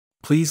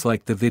Please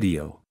like the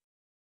video.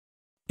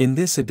 In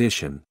this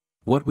edition,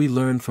 what we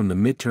learned from the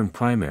midterm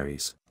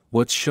primaries,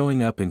 what's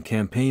showing up in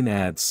campaign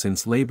ads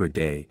since Labor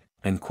Day,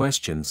 and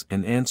questions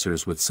and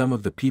answers with some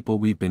of the people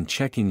we've been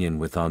checking in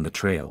with on the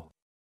trail.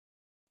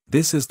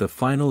 This is the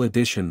final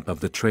edition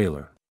of the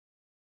trailer.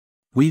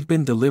 We've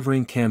been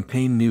delivering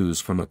campaign news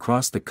from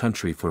across the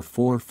country for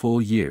 4 full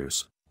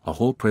years, a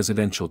whole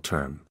presidential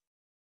term.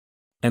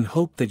 And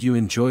hope that you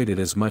enjoyed it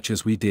as much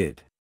as we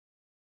did.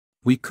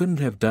 We couldn't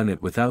have done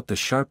it without the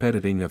sharp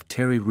editing of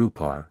Terry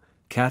Rupar,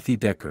 Kathy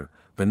Decker,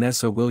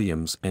 Vanessa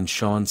Williams and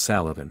Sean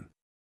Sullivan.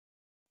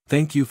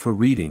 Thank you for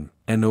reading,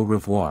 and au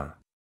revoir.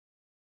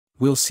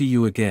 We'll see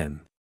you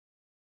again.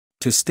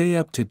 To stay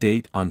up to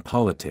date on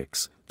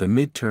politics, the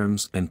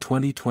midterms and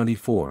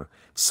 2024,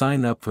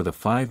 sign up for the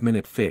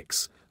 5-Minute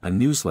Fix, a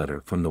newsletter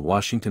from the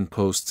Washington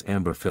Post's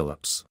Amber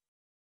Phillips.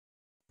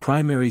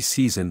 Primary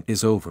season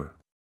is over.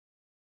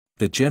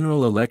 The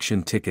general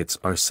election tickets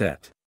are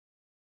set.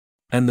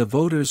 And the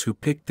voters who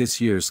picked this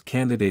year's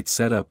candidates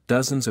set up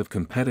dozens of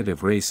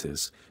competitive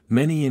races,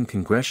 many in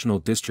congressional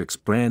districts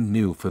brand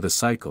new for the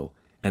cycle,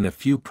 and a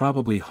few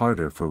probably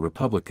harder for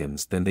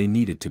Republicans than they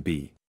needed to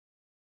be.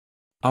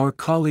 Our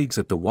colleagues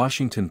at the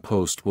Washington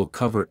Post will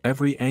cover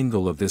every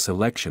angle of this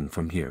election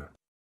from here.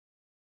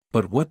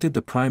 But what did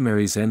the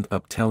primaries end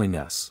up telling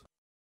us?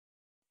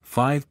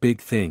 5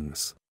 big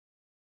things.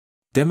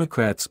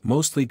 Democrats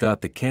mostly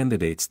got the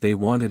candidates they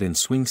wanted in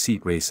swing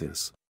seat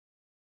races.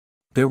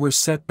 There were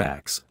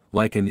setbacks,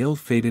 like an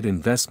ill-fated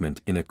investment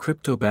in a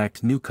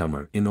crypto-backed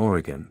newcomer in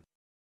Oregon.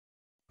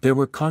 There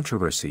were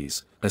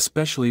controversies,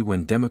 especially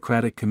when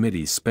Democratic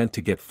committees spent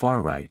to get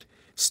far-right,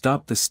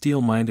 stopped the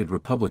steel-minded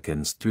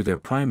Republicans through their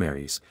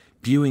primaries,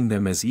 viewing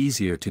them as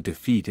easier to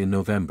defeat in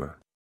November.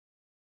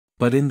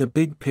 But in the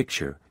big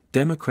picture,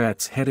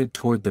 Democrats headed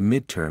toward the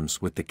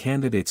midterms with the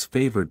candidates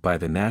favored by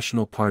the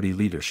national party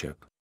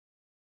leadership.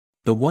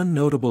 The one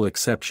notable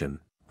exception,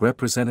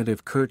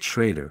 Representative Kurt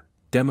Schrader,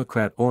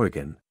 Democrat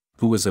Oregon,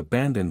 who was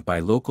abandoned by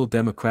local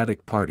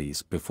Democratic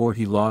parties before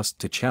he lost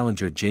to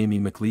challenger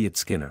Jamie McLeod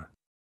Skinner.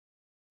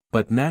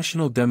 But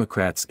national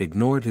Democrats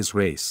ignored his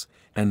race,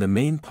 and the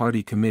main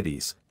party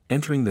committees,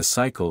 entering the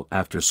cycle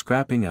after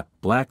scrapping a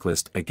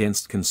blacklist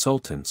against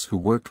consultants who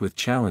worked with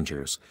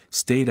challengers,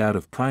 stayed out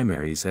of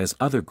primaries as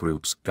other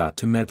groups got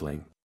to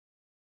meddling.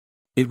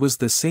 It was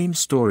the same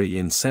story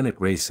in Senate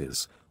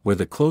races, where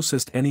the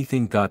closest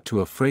anything got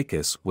to a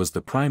fracas was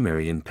the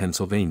primary in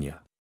Pennsylvania.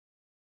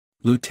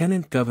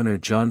 Lieutenant Governor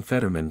John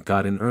Fetterman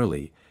got in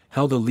early,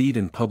 held a lead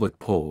in public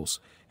polls,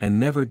 and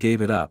never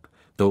gave it up,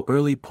 though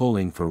early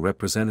polling for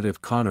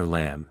Representative Connor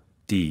Lamb,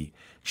 D.,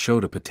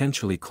 showed a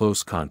potentially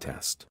close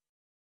contest.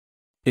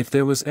 If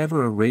there was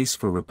ever a race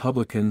for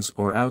Republicans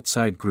or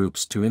outside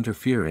groups to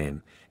interfere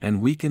in,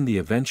 and weaken the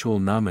eventual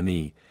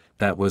nominee,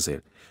 that was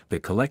it. The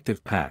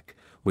collective PAC,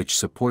 which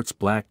supports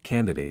black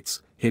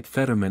candidates, hit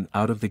Fetterman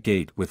out of the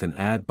gate with an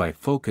ad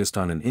focused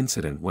on an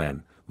incident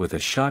when, with a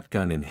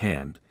shotgun in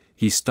hand,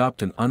 he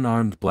stopped an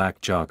unarmed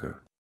black jogger.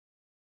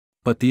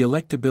 But the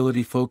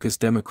electability-focused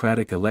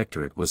Democratic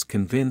electorate was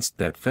convinced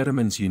that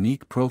Fetterman's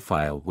unique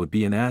profile would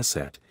be an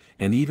asset,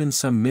 and even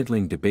some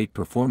middling debate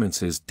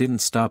performances didn't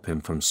stop him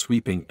from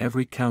sweeping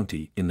every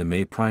county in the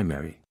May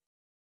primary.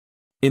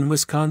 In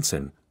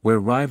Wisconsin, where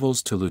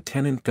rivals to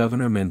Lieutenant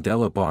Governor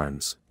Mandela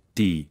Barnes,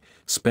 D.,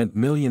 spent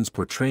millions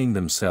portraying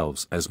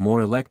themselves as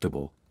more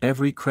electable,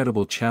 every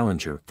credible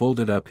challenger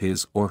folded up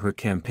his or her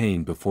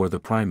campaign before the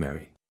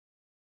primary.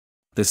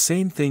 The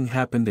same thing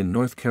happened in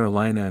North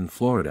Carolina and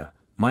Florida,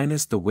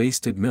 minus the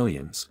wasted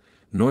millions.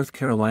 North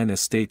Carolina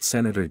State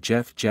Senator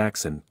Jeff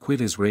Jackson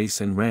quit his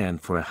race and ran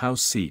for a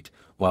House seat,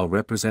 while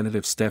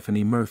Representative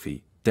Stephanie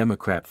Murphy,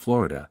 Democrat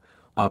Florida,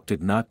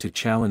 opted not to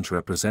challenge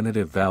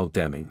Representative Val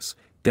Demings,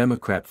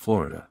 Democrat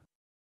Florida.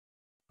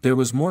 There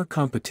was more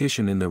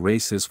competition in the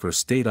races for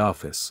state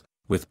office,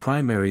 with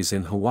primaries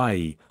in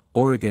Hawaii,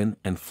 Oregon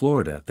and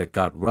Florida that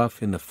got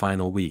rough in the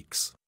final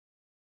weeks.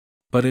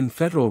 But in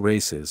federal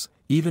races,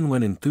 even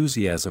when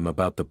enthusiasm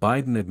about the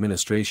Biden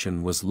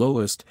administration was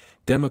lowest,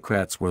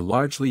 Democrats were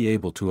largely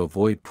able to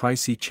avoid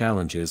pricey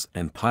challenges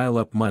and pile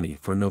up money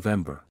for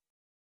November.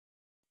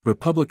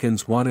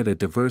 Republicans wanted a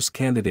diverse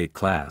candidate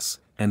class,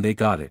 and they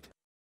got it.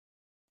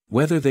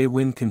 Whether they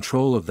win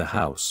control of the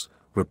House,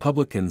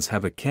 Republicans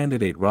have a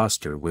candidate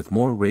roster with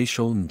more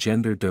racial and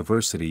gender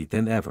diversity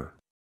than ever.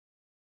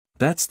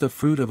 That's the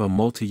fruit of a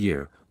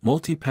multi-year,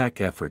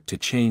 multi-PAC effort to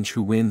change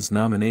who wins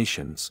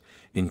nominations,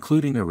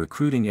 including a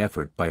recruiting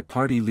effort by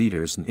party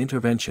leaders and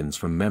interventions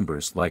from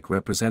members like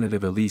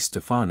Representative Elise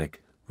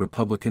Stefanik,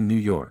 Republican New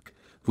York,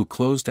 who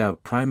closed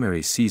out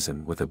primary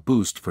season with a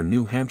boost for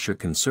New Hampshire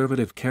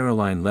conservative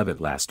Caroline Leavitt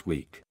last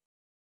week.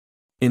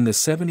 In the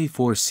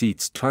 74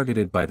 seats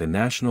targeted by the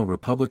National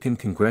Republican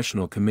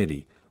Congressional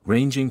Committee,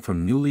 ranging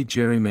from newly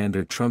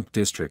gerrymandered Trump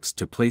districts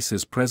to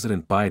places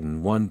President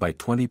Biden won by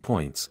 20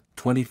 points,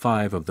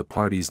 25 of the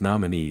party's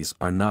nominees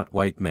are not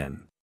white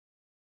men.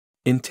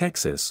 In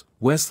Texas,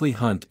 Wesley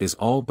Hunt is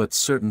all but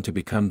certain to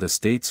become the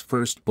state's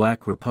first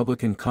black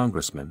Republican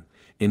congressman.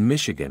 In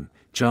Michigan,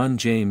 John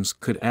James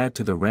could add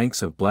to the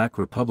ranks of black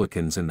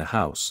Republicans in the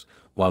House,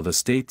 while the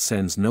state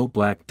sends no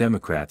black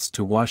Democrats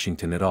to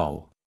Washington at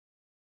all.